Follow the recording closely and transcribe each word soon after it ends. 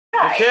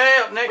Okay,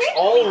 up next,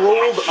 All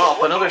Rolled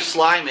Up, another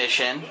Sly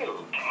mission.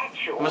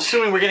 I'm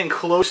assuming we're getting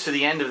close to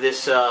the end of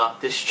this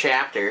this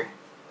chapter.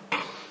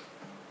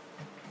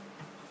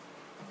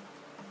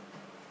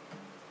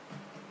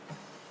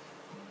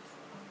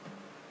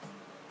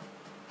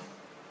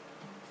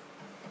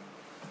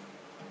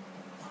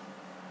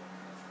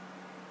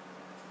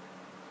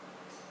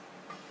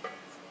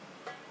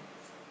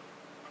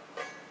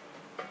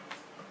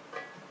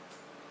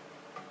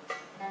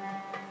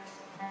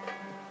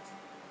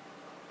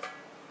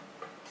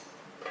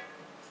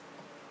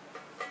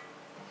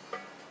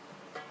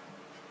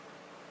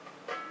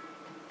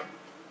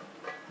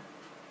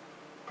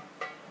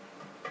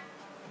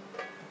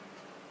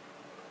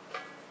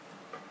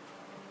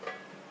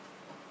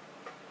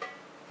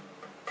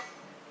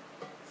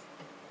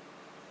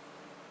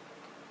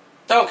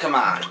 Oh, come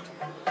on.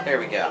 There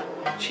we go.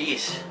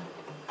 Jeez.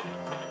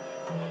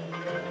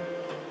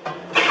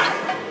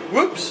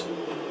 Whoops.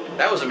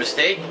 That was a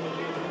mistake.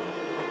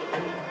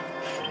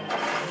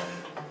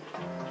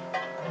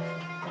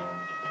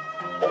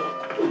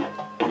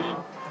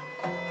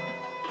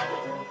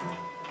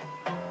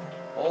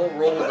 All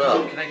rolled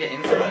up. Can I get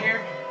in from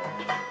here?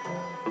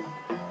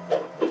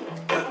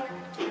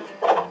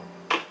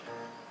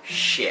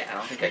 Shit, I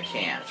don't think I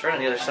can. It's right on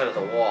the other side of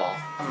the wall.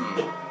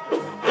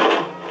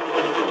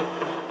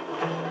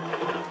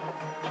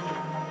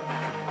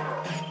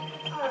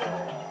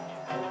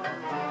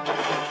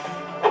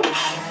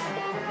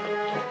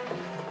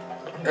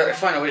 Gotta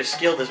find a way to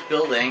scale this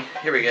building.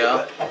 Here we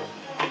go.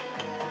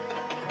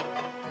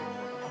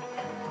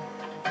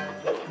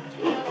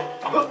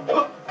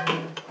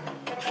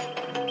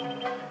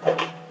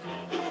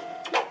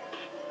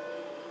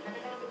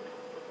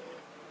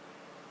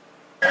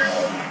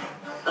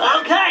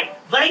 Okay,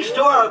 thanks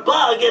to our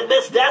bug in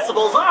Miss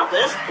Decibel's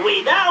office,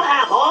 we now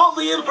have all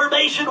the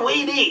information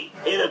we need.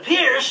 It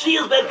appears she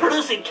has been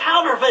producing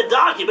counterfeit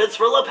documents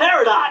for La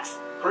Paradox,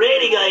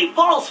 creating a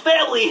false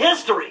family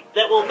history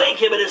that will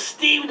make him an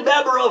esteemed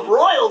member of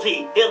royalty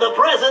in the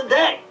present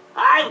day.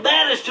 I've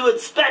managed to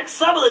inspect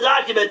some of the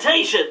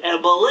documentation,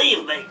 and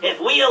believe me,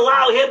 if we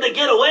allow him to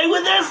get away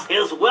with this,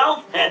 his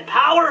wealth and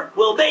power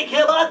will make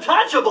him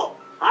untouchable.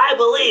 I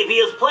believe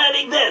he is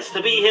planning this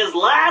to be his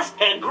last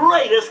and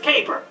greatest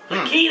caper.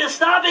 The key to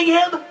stopping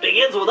him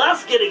begins with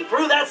us getting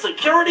through that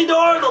security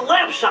door in the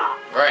lamp shop.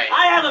 Right.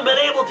 I haven't been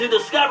able to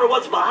discover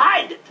what's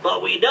behind it,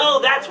 but we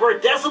know that's where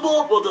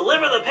Decibel will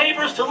deliver the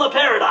papers to La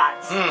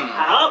Paradox.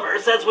 However,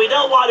 since we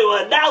don't want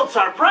to announce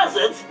our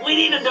presence, we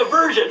need a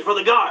diversion for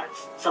the guards.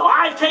 So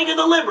I've taken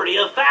the liberty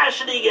of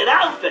fashioning an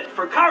outfit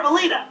for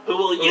Carmelita, who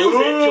will use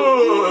it to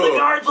lure the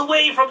guards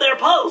away from their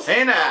posts.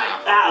 Hey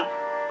now.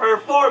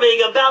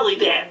 Performing a belly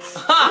dance.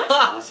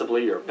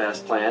 Possibly your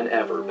best plan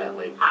ever,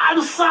 Bentley.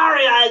 I'm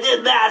sorry I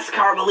didn't ask,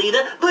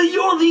 Carmelita, but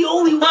you're the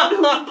only one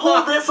who can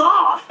pull this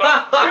off.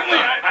 Bentley,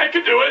 I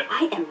can do it.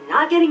 I am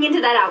not getting into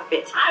that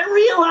outfit. I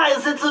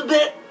realize it's a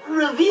bit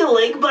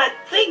revealing, but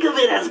think of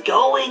it as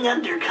going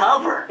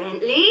undercover.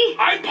 Bentley?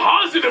 I'm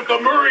positive the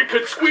Murray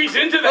could squeeze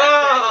into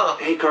that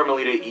Hey,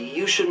 Carmelita,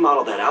 you should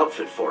model that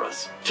outfit for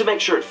us to make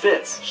sure it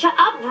fits. Shut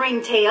up,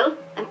 Ringtail.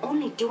 I'm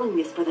only doing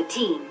this for the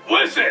team. thing.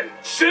 Listen,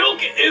 silk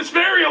is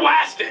very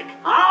elastic.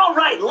 All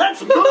right,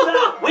 let's move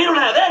out. We don't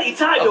have any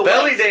time to A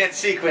belly waste. dance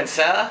sequence,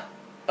 huh?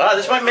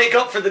 This might make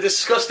up for the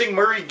disgusting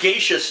Murray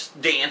Geisha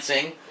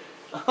dancing.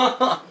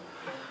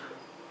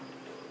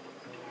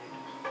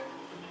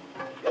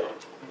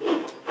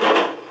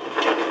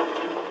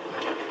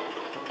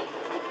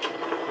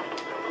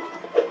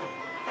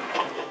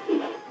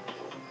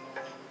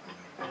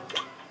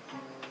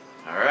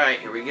 Alright,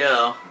 here we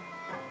go.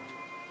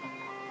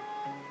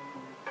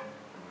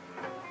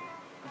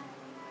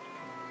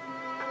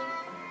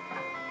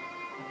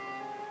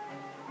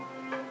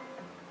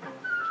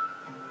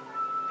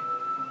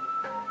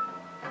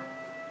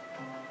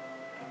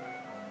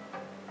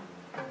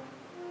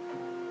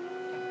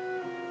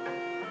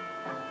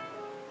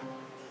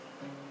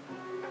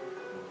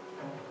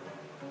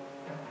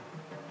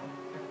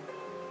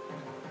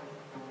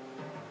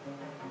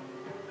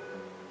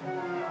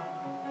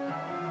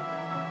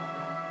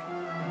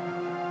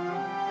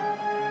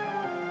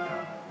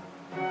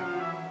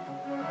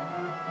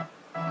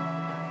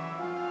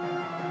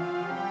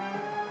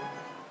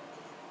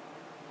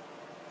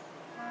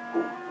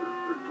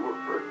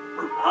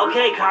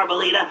 Okay,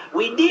 Carmelita,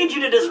 we need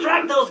you to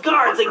distract those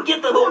guards and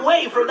get them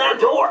away from that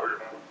door.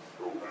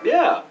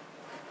 Yeah.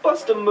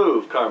 Bust a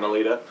move,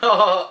 Carmelita.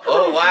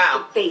 Oh,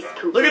 wow. Face,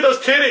 Cooper. Look at those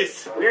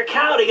titties. We're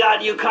counting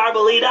on you,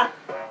 Carmelita.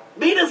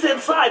 Meet us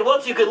inside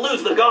once you can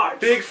lose the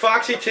guards. Big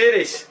foxy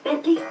titties.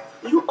 Bentley,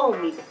 you owe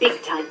me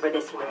big time for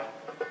this one.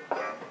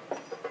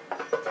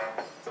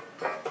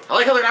 I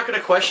like how they're not going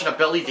to question a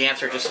belly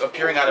dancer just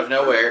appearing out of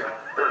nowhere.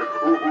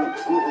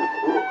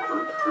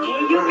 Hey,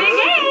 you big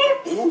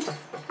apes!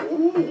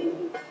 Ooh.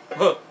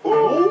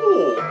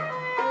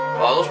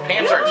 Well, those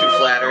pants aren't too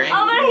flattering.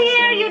 Over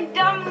here, you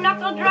dumb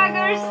knuckle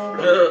draggers!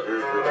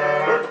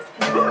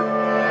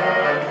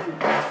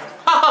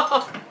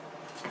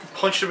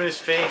 Punched him in his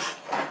face.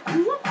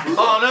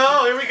 Oh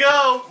no, here we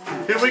go.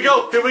 Here we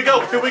go. Here we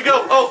go. Here we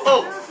go. Oh,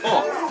 oh,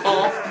 oh,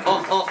 oh,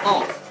 oh, oh,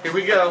 oh. Here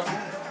we go.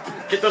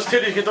 Get those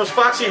titties. Get those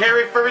foxy,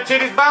 hairy, furry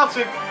titties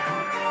bouncing.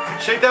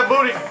 Shake that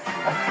booty.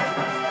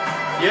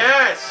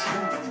 Yes.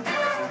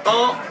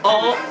 Oh,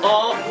 oh,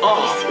 oh,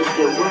 oh. This is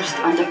the worst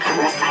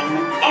undercover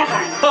assignment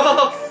ever.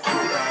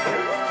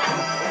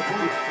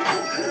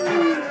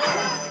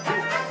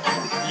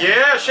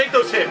 Yeah, shake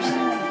those hips.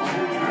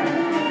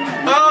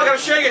 Oh, I gotta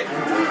shake it.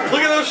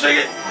 Look at those, shake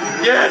it.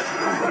 Yes.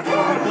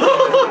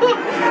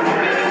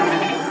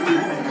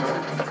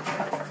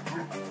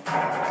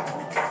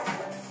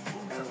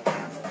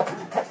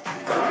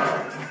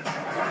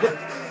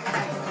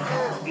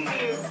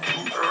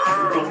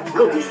 Thank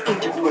goodness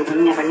Interpol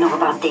will never know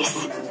about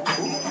this.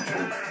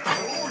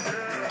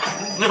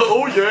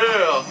 Oh,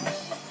 yeah.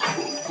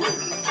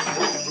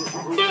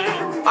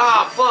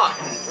 Ah, fuck.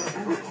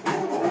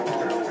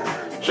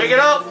 Shake it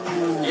up.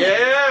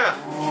 Yeah.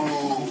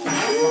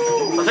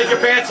 Now take your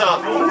pants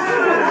off.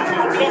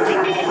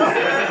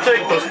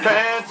 Take those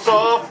pants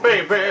off,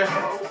 baby.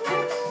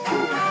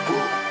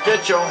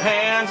 Get your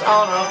hands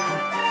on a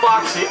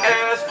foxy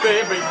ass,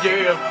 baby,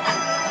 yeah.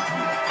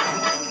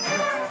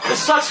 This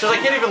sucks because I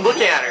can't even look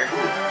at her.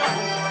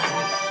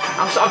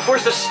 I'm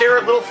forced to stare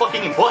at little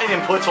fucking button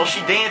inputs while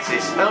she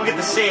dances. I don't get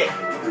to see it.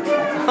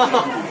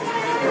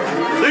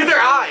 Look at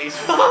their eyes.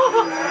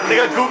 They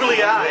got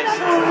googly eyes.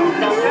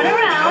 Don't turn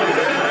around.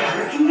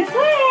 Looking this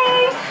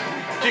way.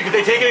 Gee, could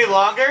they take any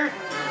longer?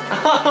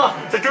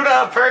 They're doing it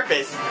on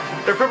purpose.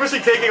 They're purposely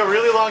taking a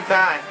really long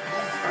time.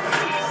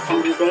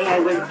 Someday I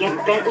will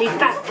get Bentley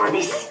back for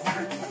this.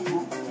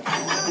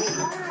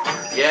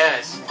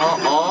 Yes.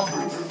 Oh.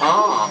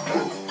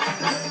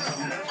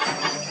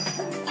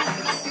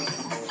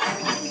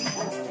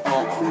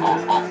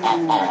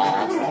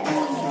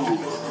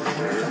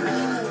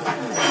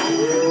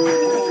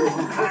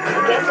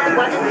 Guess that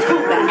wasn't too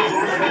bad.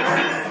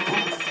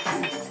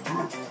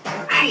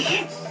 Ay,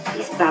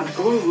 these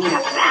baboons need a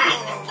bath.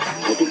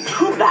 Maybe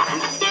 2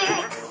 baths.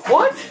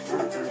 What?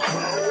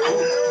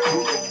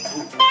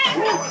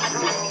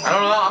 I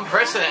don't know. I'm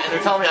pressing it, and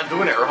they're telling me I'm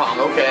doing it wrong.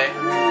 Okay.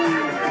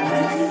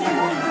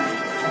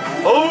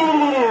 Oh!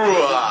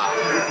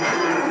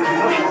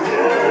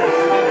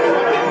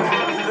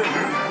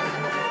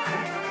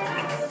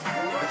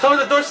 Tell me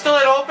the door's still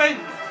open?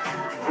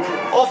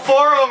 All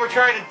 4 of them are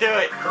trying to do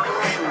it.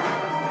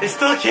 They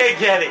still can't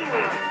get it.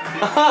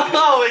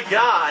 Oh my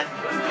god.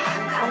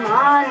 Come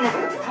on.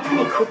 How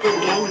many Cooper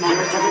gang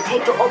members does it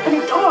take to open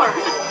a door?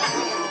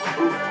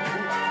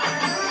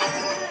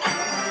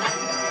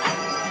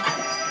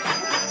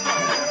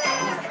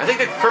 I think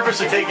they're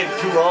purposely taking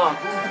too long.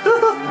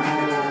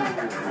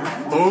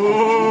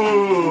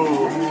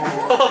 Ooh.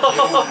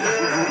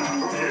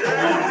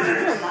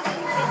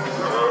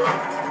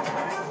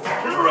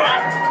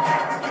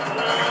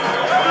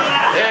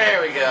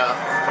 There we go.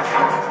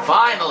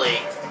 Finally.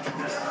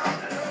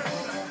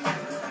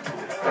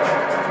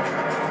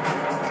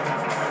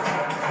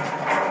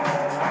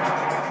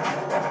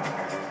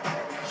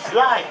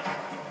 Sly,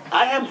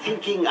 I am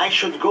thinking I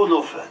should go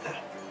no further.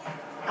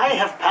 I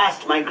have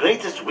passed my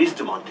greatest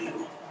wisdom on to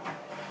you.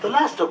 The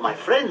last of my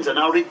friends are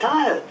now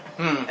retired.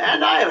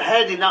 And I have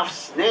had enough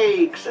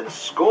snakes and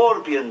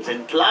scorpions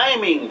and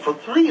climbing for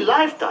 3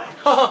 lifetimes.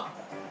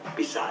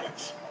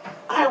 Besides,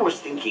 I was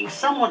thinking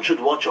someone should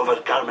watch over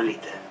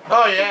Carmelita.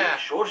 Oh To yeah. make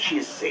sure she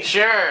is safe.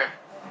 Sure.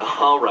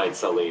 All right,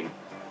 Salim.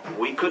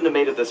 We couldn't have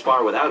made it this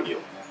far without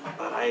you.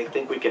 But I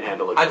think we can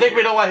handle it. I from think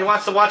we here. know why he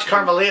wants to watch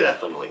Carmelita.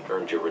 Definitely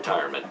earned your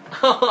retirement.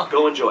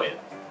 Go enjoy it.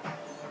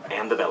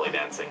 And the belly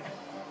dancing.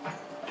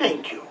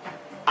 Thank you.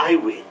 I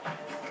will.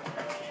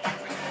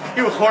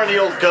 You horny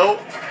old goat.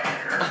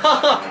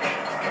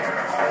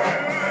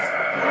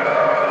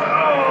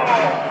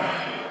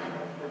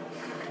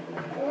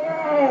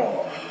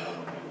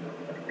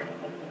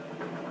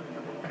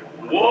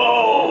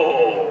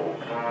 Whoa!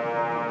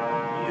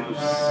 You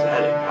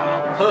said it,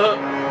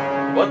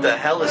 pal. What the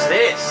hell is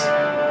this?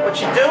 What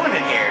you doing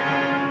in here?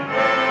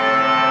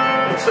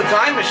 It's the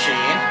time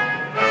machine.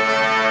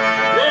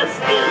 This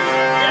is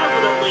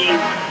definitely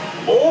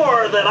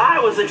more than I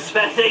was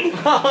expecting.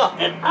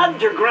 An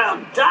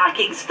underground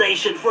docking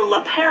station for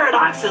La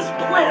Paradox's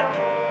blimp.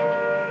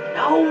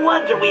 No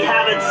wonder we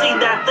haven't seen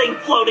that thing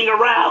floating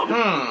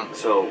around.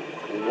 So,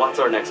 what's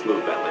our next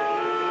move, Bentley?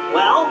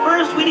 Well,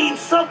 first we need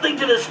something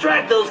to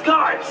distract those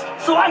guards,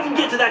 so I can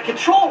get to that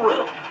control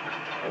room.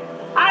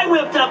 I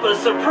whipped up a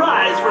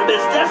surprise for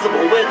Miss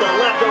Decibel with the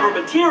leftover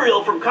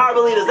material from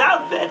Carmelita's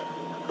outfit,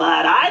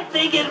 but I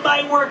think it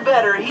might work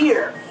better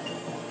here.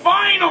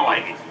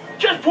 Finally!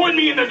 Just point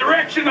me in the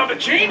direction of the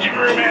changing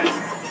room and...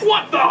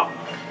 What the?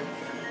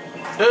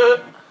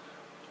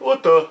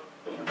 What the?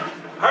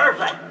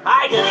 Perfect.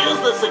 I can use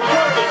the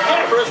security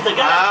cameras to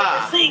guide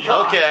the sea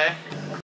car. Okay.